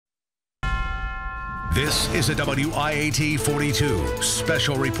This is a WIAT 42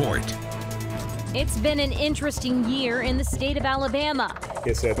 special report. It's been an interesting year in the state of Alabama.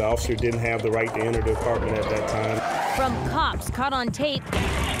 It said the officer didn't have the right to enter the apartment at that time. From cops caught on tape,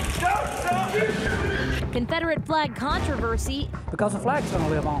 Confederate flag controversy, because the flag's going to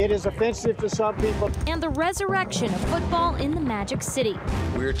live on. It is offensive to some people. And the resurrection of football in the Magic City.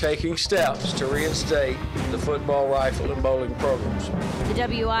 We're taking steps to reinstate the football, rifle, and bowling programs. The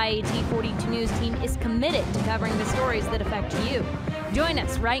WIAT 42 News team is committed to covering the stories that affect you. Join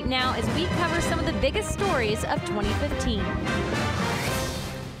us right now as we cover some of the biggest stories of 2015.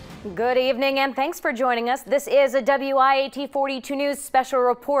 Good evening and thanks for joining us. This is a WIAT 42 News special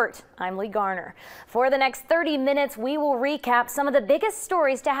report. I'm Lee Garner. For the next 30 minutes, we will recap some of the biggest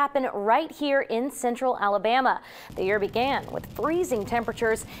stories to happen right here in central Alabama. The year began with freezing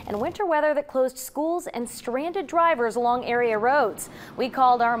temperatures and winter weather that closed schools and stranded drivers along area roads. We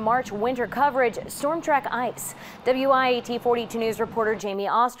called our March winter coverage Storm Track Ice. WIAT 42 News reporter Jamie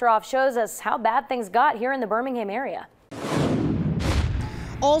Ostroff shows us how bad things got here in the Birmingham area.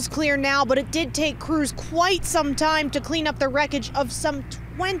 All's clear now, but it did take crews quite some time to clean up the wreckage of some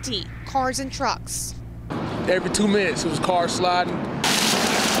 20 cars and trucks. Every 2 minutes, it was cars sliding.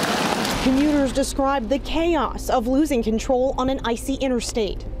 Commuters described the chaos of losing control on an icy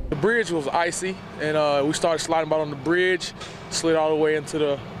interstate. The bridge was icy, and we started sliding about on the bridge, slid all the way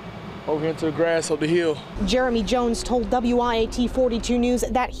over into the grass of the hill. Jeremy Jones told WIAT 42 News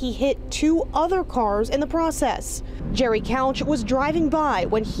that he hit 2 other cars in the process. Jerry Couch was driving by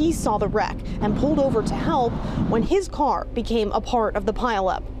when he saw the wreck and pulled over to help when his car became a part of the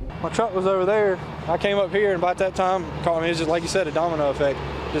pileup. My truck was over there. I came up here, and about that time, it was just like you said, a domino effect.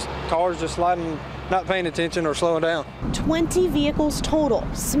 Just cars just sliding, not paying attention or slowing down. 20 vehicles total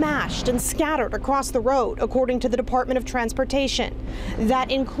smashed and scattered across the road, according to the Department of Transportation. That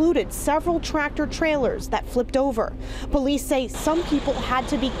included several tractor trailers that flipped over. Police say some people had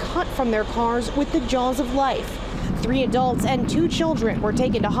to be cut from their cars with the jaws of life. 3 adults and 2 children were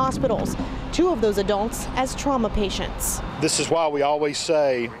taken to hospitals, 2 of those adults as trauma patients. This is why we always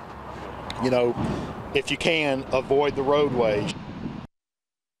say, if you can, avoid the roadways.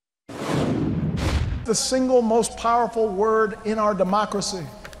 The single most powerful word in our democracy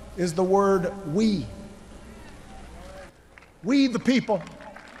is the word we. We the people.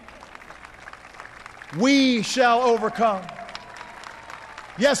 We shall overcome.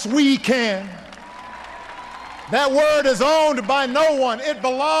 Yes, we can. That word is owned by no one. It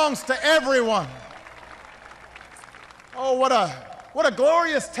belongs to everyone. Oh, what a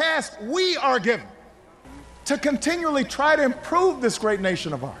glorious task we are given to continually try to improve this great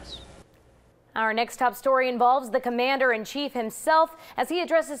nation of ours. Our next top story involves the commander-in-chief himself as he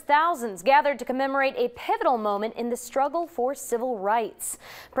addresses thousands gathered to commemorate a pivotal moment in the struggle for civil rights.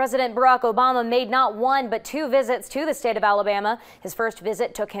 President Barack Obama made not 1 but 2 visits to the state of Alabama. His first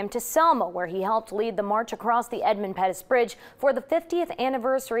visit took him to Selma, where he helped lead the march across the Edmund Pettus Bridge for the 50th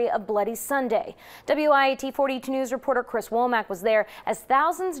anniversary of Bloody Sunday. WIAT 42 News reporter Chris Womack was there as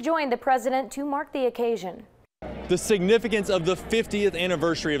thousands joined the president to mark the occasion. The significance of the 50th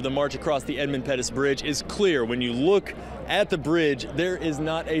anniversary of the march across the Edmund Pettus Bridge is clear. When you look at the bridge, there is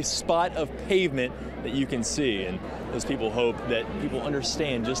not a spot of pavement that you can see, and those people hope that people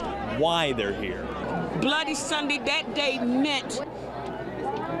understand just why they're here. Bloody Sunday, that day meant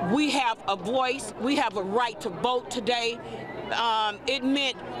we have a voice, we have a right to vote today. It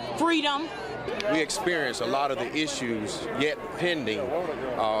meant freedom. We experience a lot of the issues yet pending,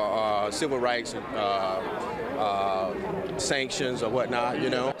 civil rights sanctions or whatnot,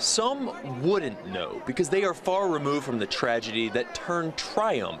 Some wouldn't know because they are far removed from the tragedy that turned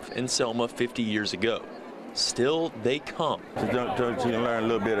triumph in Selma 50 years ago. Still, they come. To learn a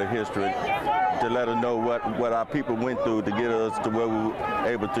little bit of history, to let us know what our people went through to get us to where we were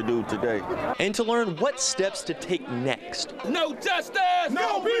able to do today. And to learn what steps to take next. No justice,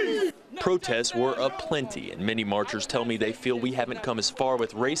 no peace! Protests were aplenty, and many marchers tell me they feel we haven't come as far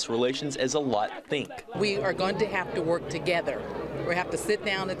with race relations as a lot think. We are going to have to work together. We have to sit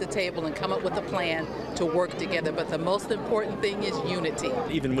down at the table and come up with a plan to work together. But the most important thing is unity.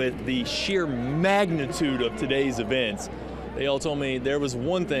 Even with the sheer magnitude of today's events, they all told me there was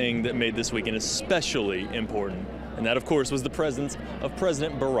one thing that made this weekend especially important. And that, of course, was the presence of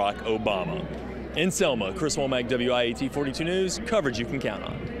President Barack Obama. In Selma, Chris Womack, WIAT 42 News, coverage you can count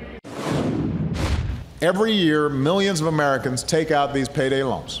on. Every year, millions of Americans take out these payday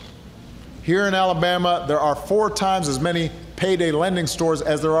loans. Here in Alabama, there are 4 times as many payday lending stores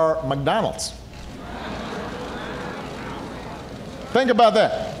as there are McDonald's. Think about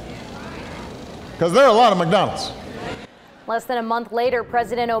that, because there are a lot of McDonald's. Less than a month later,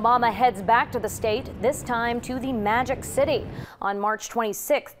 President Obama heads back to the state, this time to the Magic City. On March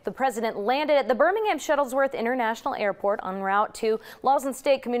 26th, the president landed at the Birmingham Shuttlesworth International Airport en route to Lawson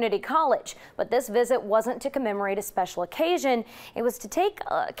State Community College. But this visit wasn't to commemorate a special occasion. It was to take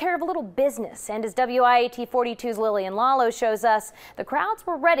care of a little business. And as WIAT 42's Lillian Lalo shows us, the crowds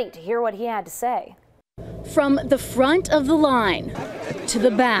were ready to hear what he had to say. From the front of the line to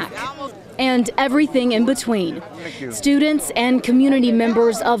the back and everything in between, students and community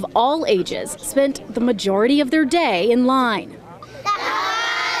members of all ages spent the majority of their day in line.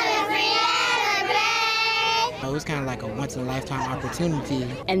 It was kind of like a once-in-a-lifetime opportunity.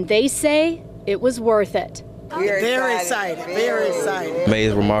 And they say it was worth it. Very excited, very excited.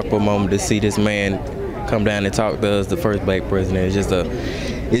 It's a remarkable moment to see this man come down and talk to us, the first black president.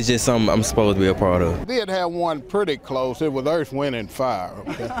 It's just something I'm supposed to be a part of. We did have one pretty close. It was Earth, Wind, and Fire.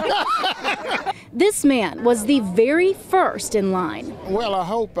 Okay? This man was the very first in line. Well, I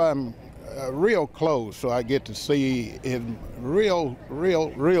hope I'm real close so I get to see his real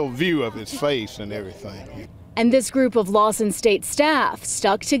view of his face and everything. And this group of Lawson State staff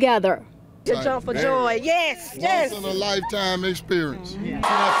stuck together. To jump for joy, yes, yes. Once in a lifetime experience.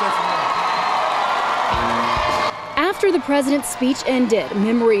 After the president's speech ended,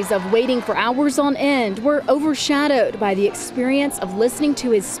 memories of waiting for hours on end were overshadowed by the experience of listening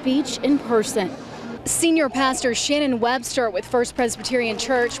to his speech in person. Senior pastor Shannon Webster with First Presbyterian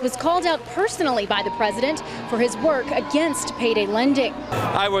Church was called out personally by the president for his work against payday lending.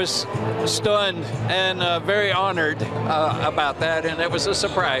 I was stunned and very honored about that, and it was a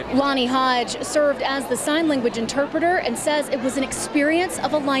surprise. Lonnie Hodge served as the sign language interpreter and says it was an experience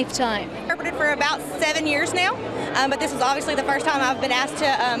of a lifetime. I've interpreted for about 7 years now, but this was obviously the first time I've been asked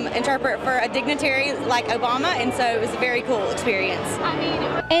to interpret for a dignitary like Obama, and so it was a very cool experience.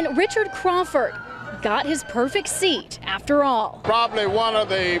 And Richard Crawford got his perfect seat after all. Probably one of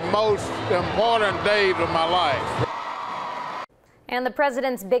the most important days of my life. And the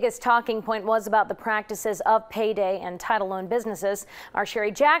president's biggest talking point was about the practices of payday and title loan businesses. Our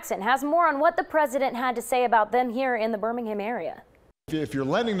Sherry Jackson has more on what the president had to say about them here in the Birmingham area. If you're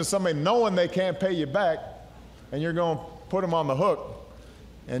lending to somebody knowing they can't pay you back and you're going to put them on the hook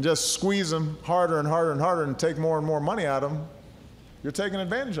and just squeeze them harder and harder and harder and take more and more money out of them, you're taking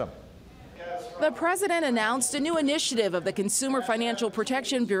advantage of them. The president announced a new initiative of the Consumer Financial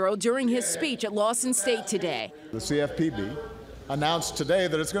Protection Bureau during his speech at Lawson State today. The CFPB announced today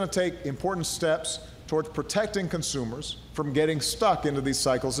that it's going to take important steps towards protecting consumers from getting stuck into these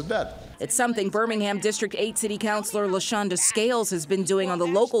cycles of debt. It's something Birmingham District 8 City Councilor LaShonda Scales has been doing on the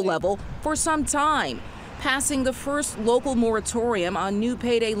local level for some time, passing the first local moratorium on new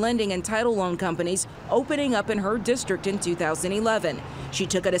payday lending and title loan companies opening up in her district in 2011. She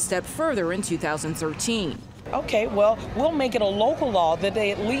took it a step further in 2013. Okay, well, we'll make it a local law that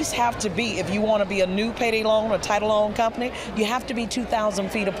they at least have to be, if you want to be a new payday loan or title loan company, you have to be 2,000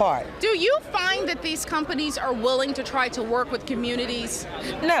 feet apart. Do you find that these companies are willing to try to work with communities?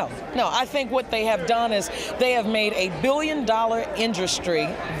 No. I think what they have done is they have made a billion-dollar industry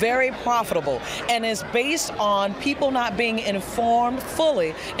very profitable, and is based on people not being informed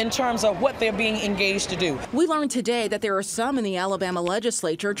fully in terms of what they're being engaged to do. We learned today that there are some in the Alabama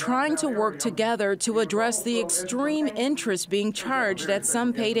legislature trying to work together to address the extreme interest being charged at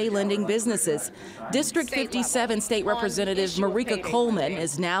some payday lending businesses. District 57 State Representative Marika Coleman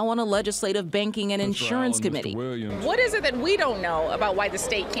is now on a legislative banking and insurance committee. What is it that we don't know about why the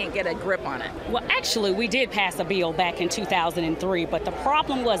state can't get a grip on it? Well, actually, we did pass a bill back in 2003, but the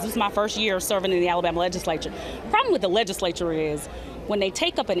problem was, this is my first year serving in the Alabama legislature. The problem with the legislature is when they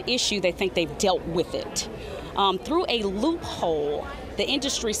take up an issue, they think they've dealt with it. Through a loophole, the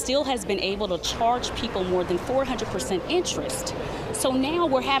industry still has been able to charge people more than 400% interest. So now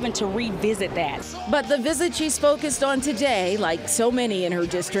we're having to revisit that. But the visit she's focused on today, like so many in her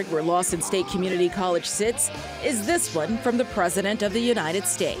district where Lawson State Community College sits, is this one from the President of the United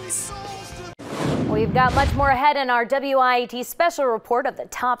States. We've got much more ahead in our WIAT special report of the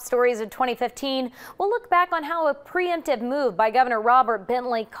top stories of 2015. We'll look back on how a preemptive move by Governor Robert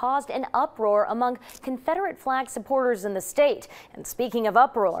Bentley caused an uproar among Confederate flag supporters in the state. And speaking of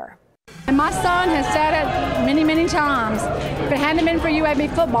uproar, and my son has said it many, many times, if it hadn't been for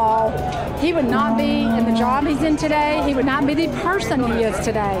UAB football, he would not be in the job he's in today. He would not be the person he is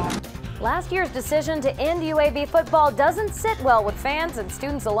today. Last year's decision to end UAB football doesn't sit well with fans and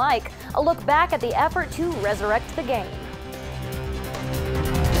students alike. A look back at the effort to resurrect the game.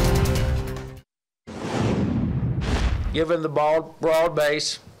 Given the broad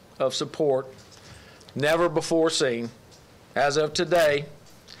base of support never before seen, as of today,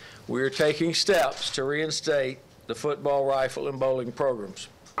 we are taking steps to reinstate the football, rifle, and bowling programs.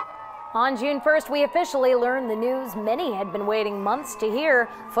 On June 1st, we officially learned the news many had been waiting months to hear.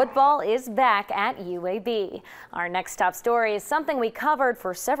 Football is back at UAB. Our next top story is something we covered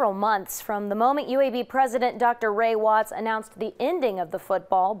for several months. From the moment UAB President Dr. Ray Watts announced the ending of the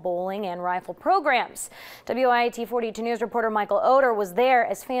football, bowling, and rifle programs. WIAT 42 News reporter Michael Oder was there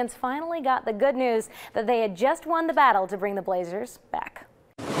as fans finally got the good news that they had just won the battle to bring the Blazers back.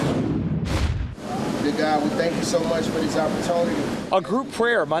 Dear God, we thank you so much for this opportunity. A group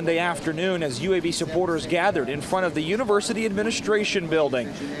prayer Monday afternoon as UAB supporters gathered in front of the University Administration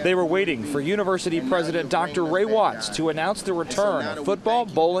Building. They were waiting for University President Dr. Ray Watts to announce the return of football,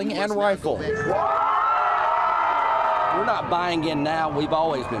 bowling, and rifle. We're not buying in now, we've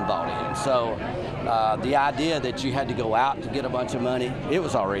always been bought in. So the idea that you had to go out to get a bunch of money, it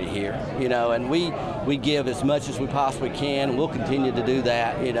was already here, you know, and we give as much as we possibly can. We'll continue to do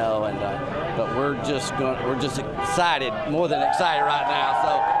that, you know, and but we're just excited, more than excited right now. So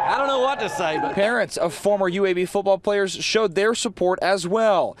I don't know what to say. But parents of former UAB football players showed their support as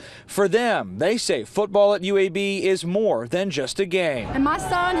well. For them, they say football at UAB is more than just a game. And my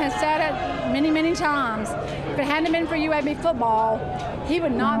son has said it many, many times. If it hadn't been for UAB football, he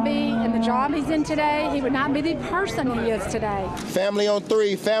would not be in the job he's in today. He would not be the person he is today. Family on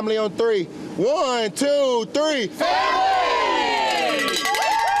three, family on three. 1, 2, 3, family!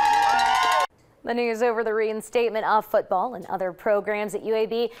 The news over the reinstatement of football and other programs at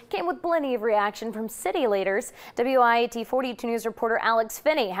UAB came with plenty of reaction from city leaders. WIAT 42 News reporter Alex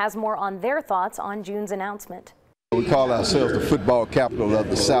Finney has more on their thoughts on June's announcement. We call ourselves the football capital of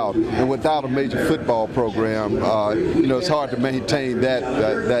the South, and without a major football program, you know, it's hard to maintain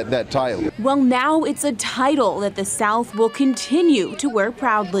that title. Well, now it's a title that the South will continue to wear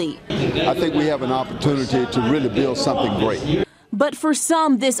proudly. I think we have an opportunity to really build something great. But for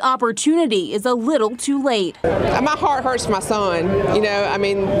some, this opportunity is a little too late. My heart hurts for my son. You know, I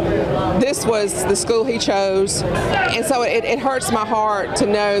mean, this was the school he chose, and so it hurts my heart to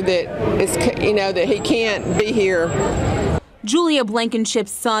know that it's, you know, that he can't be here. Julia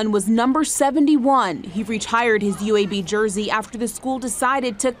Blankenship's son was number 71. He retired his UAB jersey after the school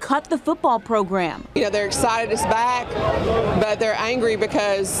decided to cut the football program. You know, they're excited it's back, but they're angry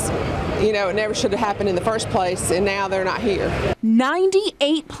because, you know, it never should have happened in the first place, and now they're not here.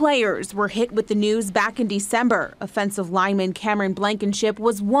 98 players were hit with the news back in December. Offensive lineman Cameron Blankenship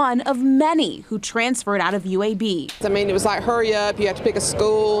was one of many who transferred out of UAB. I mean, it was like, hurry up, you have to pick a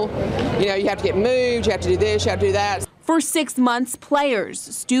school, you know, you have to get moved, you have to do this, you have to do that. For 6 months, players,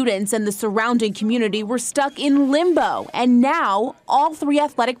 students, and the surrounding community were stuck in limbo, and now all 3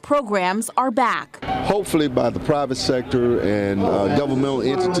 athletic programs are back. Hopefully by the private sector and governmental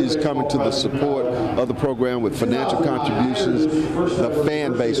entities coming to the support of the program with financial contributions, the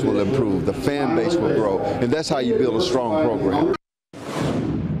fan base will improve, the fan base will grow, and that's how you build a strong program.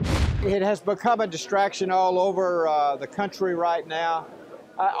 It has become a distraction all over the country right now.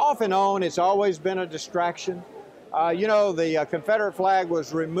 Off and on, it's always been a distraction. You know, the Confederate flag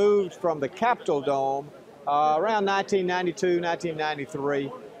was removed from the Capitol Dome around 1992, 1993.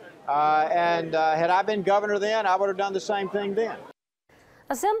 And had I been governor then, I would have done the same thing then.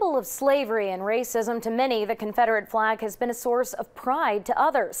 A symbol of slavery and racism to many, the Confederate flag has been a source of pride to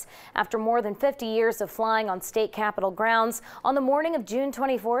others. After more than 50 years of flying on state capitol grounds, on the morning of June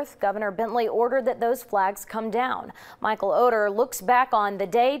 24th, Governor Bentley ordered that those flags come down. Michael Oder looks back on the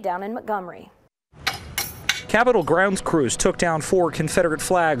day down in Montgomery. Capitol grounds crews took down 4 Confederate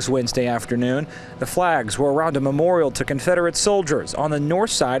flags Wednesday afternoon. The flags were around a memorial to Confederate soldiers on the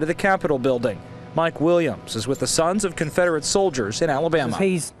north side of the Capitol building. Mike Williams is with the Sons of Confederate Soldiers in Alabama.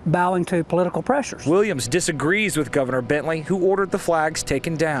 He's bowing to political pressures. Williams disagrees with Governor Bentley, who ordered the flags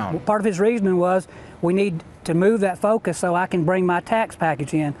taken down. Well, part of his reasoning was we need to move that focus so I can bring my tax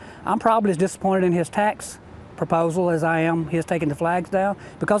package in. I'm probably as disappointed in his tax proposal as I am his taking the flags down,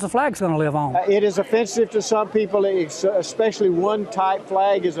 because the flag's going to live on. It is offensive to some people, especially one type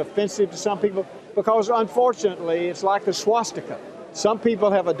flag is offensive to some people because unfortunately it's like the swastika. Some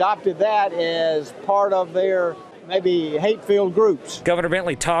people have adopted that as part of their maybe hate-filled groups. Governor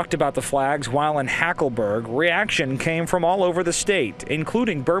Bentley talked about the flags while in Hackleburg. Reaction came from all over the state,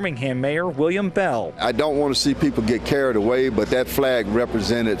 including Birmingham Mayor William Bell. I don't want to see people get carried away, but that flag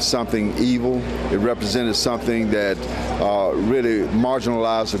represented something evil. It represented something that really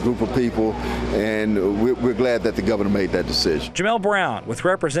marginalized a group of people, and we're glad that the governor made that decision. Jamel Brown, with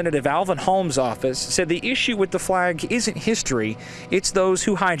Representative Alvin Holmes' office, said the issue with the flag isn't history, it's those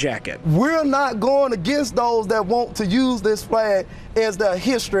who hijack it. We're not going against those that want to use this flag as their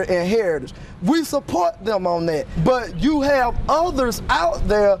history and heritage. We support them on that. But you have others out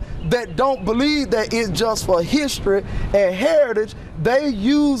there that don't believe that it's just for history and heritage. They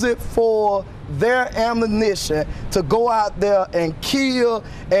use it for their ammunition to go out there and kill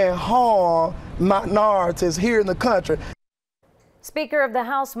and harm minorities here in the country. Speaker of the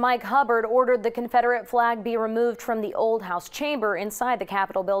House Mike Hubbard ordered the Confederate flag be removed from the old House chamber inside the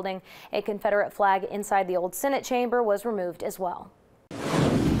Capitol building. A Confederate flag inside the old Senate chamber was removed as well.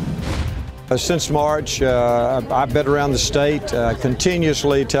 Since March, I've been around the state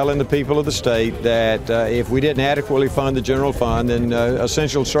continuously telling the people of the state that if we didn't adequately fund the general fund, then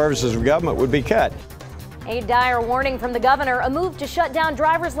essential services of government would be cut. A dire warning from the governor, a move to shut down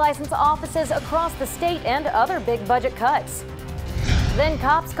driver's license offices across the state, and other big budget cuts. Then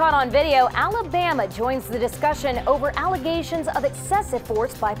cops caught on video. Alabama joins the discussion over allegations of excessive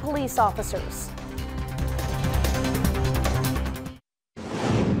force by police officers.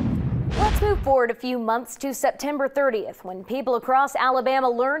 Let's move forward a few months to September 30th, when people across Alabama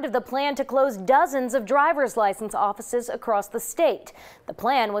learned of the plan to close dozens of driver's license offices across the state. The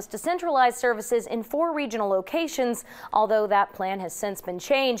plan was to centralize services in 4 regional locations. Although that plan has since been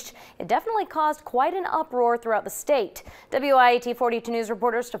changed, it definitely caused quite an uproar throughout the state. WIAT 42 News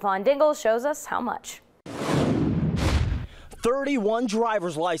reporter Stefan Dingle shows us how much. 31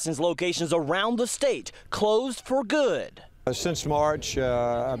 driver's license locations around the state closed for good. Since March,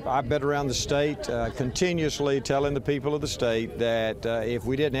 I've been around the state continuously telling the people of the state that if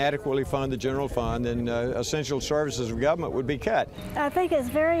we didn't adequately fund the general fund, then essential services of government would be cut. I think it's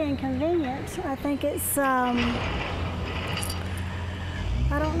very inconvenient. I think it's, I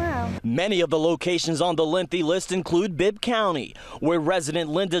don't know. Many of the locations on the lengthy list include Bibb County, where resident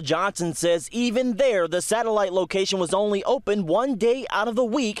Linda Johnson says even there the satellite location was only open 1 day out of the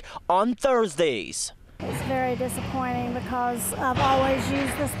week on Thursdays. It's very disappointing because I've always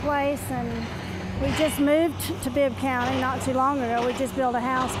used this place, and we just moved to Bibb County not too long ago. We just built a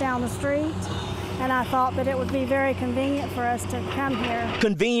house down the street, and I thought that it would be very convenient for us to come here.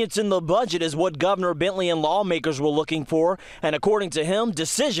 Convenience in the budget is what Governor Bentley and lawmakers were looking for, and according to him,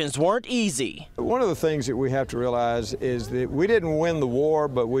 decisions weren't easy. One of the things that we have to realize is that we didn't win the war,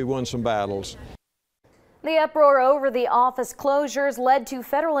 but we won some battles. The uproar over the office closures led to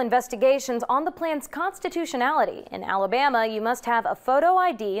federal investigations on the plan's constitutionality. In Alabama, you must have a photo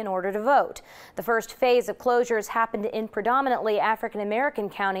ID in order to vote. The first phase of closures happened in predominantly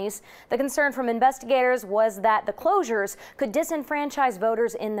African-American counties. The concern from investigators was that the closures could disenfranchise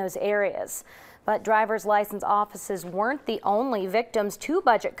voters in those areas. But driver's license offices weren't the only victims to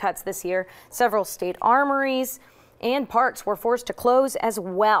budget cuts this year. Several state armories and parks were forced to close as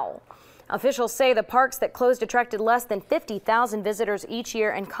well. Officials say the parks that closed attracted less than 50,000 visitors each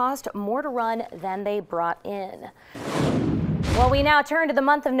year and cost more to run than they brought in. Well, we now turn to the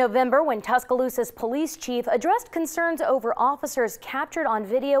month of November, when Tuscaloosa's police chief addressed concerns over officers captured on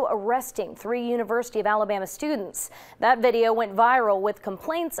video arresting 3 University of Alabama students. That video went viral with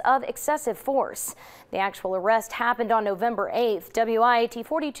complaints of excessive force. The actual arrest happened on November 8th. WIAT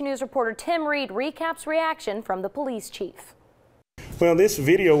 42 News reporter Tim Reed recaps reaction from the police chief. Well, this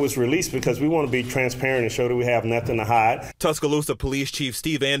video was released because we want to be transparent and show that we have nothing to hide. Tuscaloosa Police Chief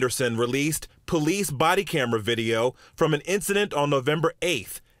Steve Anderson released police body camera video from an incident on November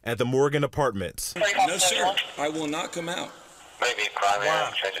 8th at the Morgan Apartments. No, sir. I will not come out. Maybe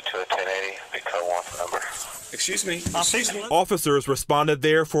primary, change it to a 1080, big code 1 number. Excuse me. Officers responded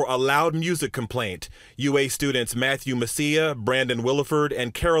there for a loud music complaint. UA students Matthew Messia, Brandon Williford,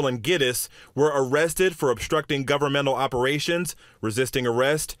 and Carolyn Giddis were arrested for obstructing governmental operations, resisting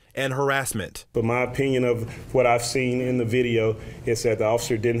arrest, and harassment. But my opinion of what I've seen in the video is that the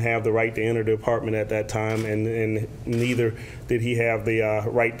officer didn't have the right to enter the apartment at that time, and neither did he have the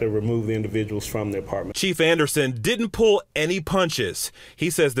right to remove the individuals from the apartment. Chief Anderson didn't pull any punches. He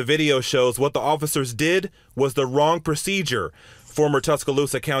says the video shows what the officers did was the wrong procedure. Former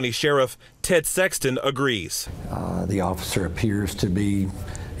Tuscaloosa County Sheriff Ted Sexton agrees. The officer appears to be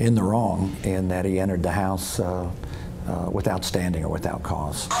in the wrong in that he entered the house without standing or without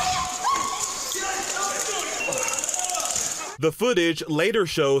cause. The footage later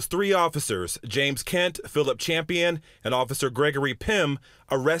shows 3 officers, James Kent, Philip Champion, and Officer Gregory Pym,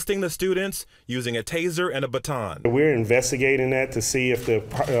 arresting the students using a taser and a baton. We're investigating that to see if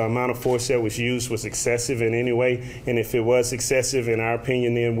the amount of force that was used was excessive in any way, and if it was excessive, in our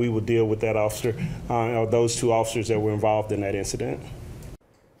opinion, then we would deal with that officer or those 2 officers that were involved in that incident.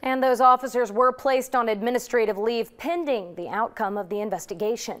 And those officers were placed on administrative leave pending the outcome of the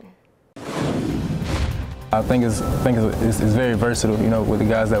investigation. I think it's very versatile, you know, with the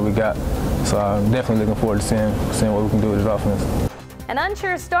guys that we got. So I'm definitely looking forward to seeing what we can do with this offense. An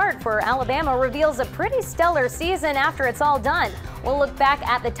unsure start for Alabama reveals a pretty stellar season after it's all done. We'll look back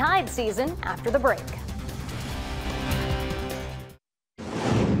at the Tide season after the break.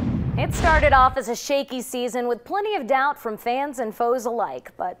 It started off as a shaky season with plenty of doubt from fans and foes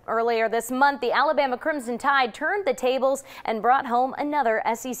alike. But earlier this month, the Alabama Crimson Tide turned the tables and brought home another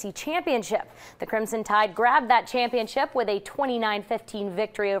SEC championship. The Crimson Tide grabbed that championship with a 29-15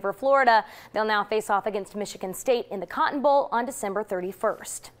 victory over Florida. They'll now face off against Michigan State in the Cotton Bowl on December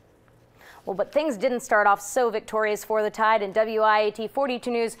 31st. Well, but things didn't start off so victorious for the Tide, and WIAT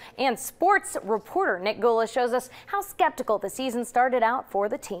 42 News and sports reporter Nick Gulas shows us how skeptical the season started out for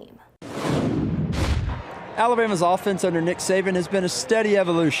the team. Alabama's offense under Nick Saban has been a steady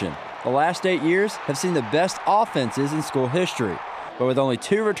evolution. The last 8 years have seen the best offenses in school history. But with only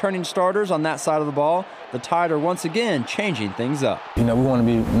 2 returning starters on that side of the ball, the Tide are once again changing things up. You know, we want to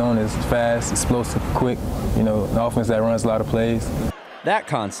be known as fast, explosive, quick, you know, an offense that runs a lot of plays. That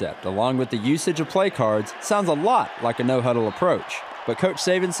concept, along with the usage of play cards, sounds a lot like a no-huddle approach. But Coach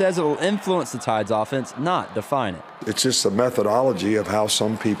Saban says it will influence the Tide's offense, not define it. It's just a methodology of how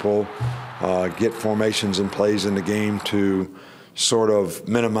some people get formations and plays in the game to sort of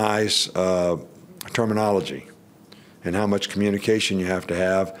minimize terminology and how much communication you have to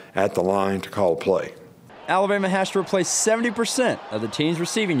have at the line to call a play. Alabama has to replace 70% of the team's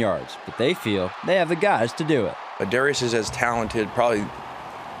receiving yards, but they feel they have the guys to do it. Darius is as talented,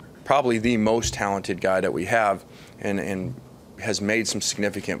 probably the most talented guy that we have, and has made some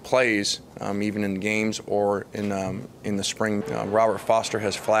significant plays, even in games or in the spring. Robert Foster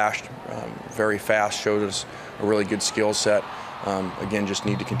has flashed very fast, showed us a really good skill set. Again, just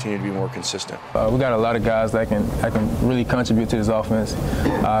need to continue to be more consistent. We got a lot of guys that can really contribute to this offense.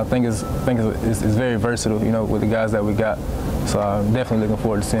 I think it's very versatile, you know, with the guys that we got. So I'm definitely looking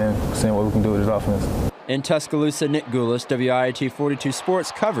forward to seeing what we can do with this offense. In Tuscaloosa, Nick Gulas, WIAT 42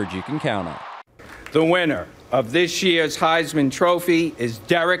 Sports, coverage you can count on. The winner of this year's Heisman Trophy is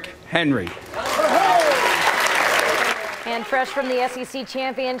Derrick Henry. And fresh from the SEC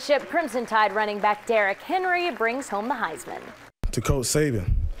Championship, Crimson Tide running back Derrick Henry brings home the Heisman. To Coach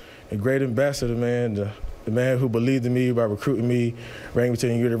Saban, a great ambassador, man, the man who believed in me by recruiting me, bringing me to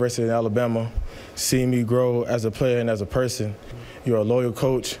the University of Alabama, seeing me grow as a player and as a person. You're a loyal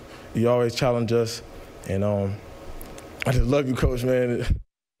coach. You always challenge us. And I just love you, Coach, man.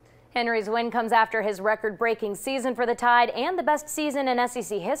 Henry's win comes after his record-breaking season for the Tide and the best season in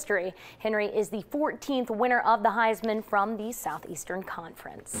SEC history. Henry is the 14th winner of the Heisman from the Southeastern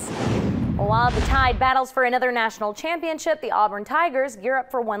Conference. While the Tide battles for another national championship, the Auburn Tigers gear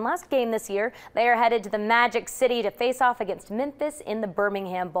up for one last game this year. They are headed to the Magic City to face off against Memphis in the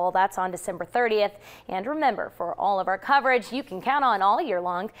Birmingham Bowl. That's on December 30th. And remember, for all of our coverage you can count on all year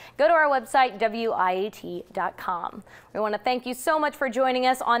long, go to our website, WIAT.com. We want to thank you so much for joining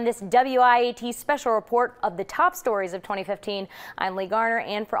us on this WIAT special report of the top stories of 2015. I'm Lee Garner,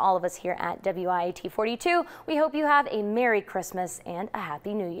 and for all of us here at WIAT 42, we hope you have a Merry Christmas and a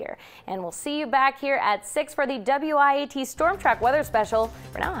Happy New Year. And we'll see you back here at 6 for the WIAT Storm Track Weather Special.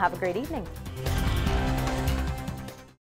 For now, have a great evening.